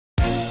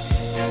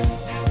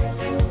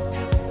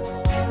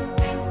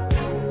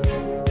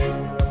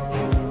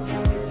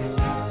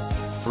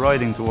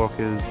riding to work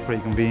is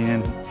pretty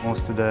convenient.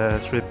 Most of the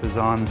trip is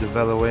on the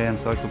veloway and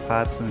cycle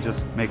paths, and it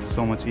just makes it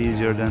so much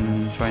easier than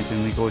trying to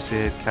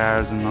negotiate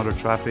cars and other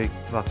traffic.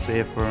 A lot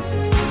safer.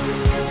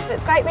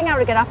 It's great being able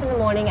to get up in the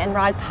morning and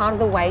ride part of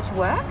the way to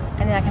work,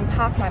 and then I can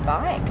park my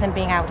bike, and then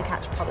being able to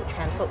catch public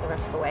transport the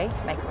rest of the way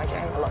makes my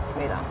journey a lot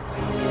smoother.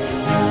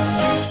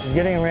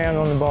 Getting around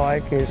on the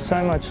bike is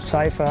so much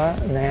safer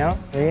now.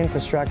 The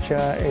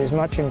infrastructure is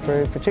much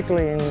improved,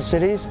 particularly in the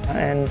cities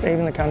and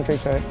even the country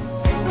too.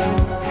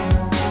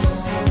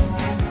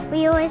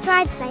 We always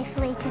ride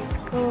safely to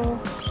school.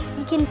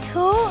 You can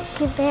talk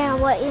about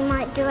what you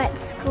might do at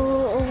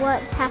school or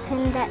what's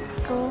happened at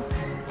school,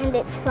 and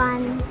it's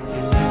fun.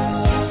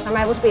 I'm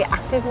able to be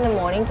active in the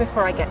morning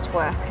before I get to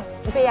work.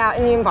 Be out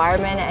in the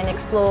environment and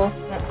explore,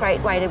 and it's a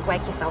great way to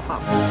wake yourself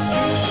up.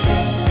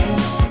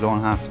 I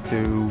don't have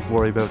to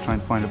worry about trying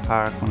to find a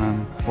park when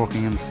I'm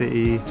working in the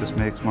city. It just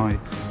makes my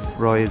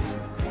ride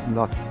a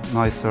lot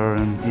nicer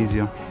and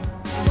easier.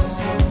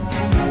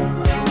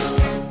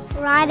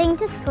 Riding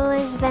to school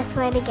is the best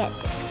way to get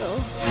to school.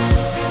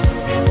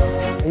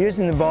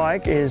 Using the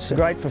bike is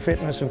great for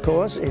fitness, of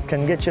course. It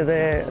can get you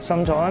there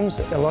sometimes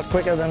a lot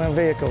quicker than a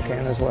vehicle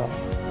can as well.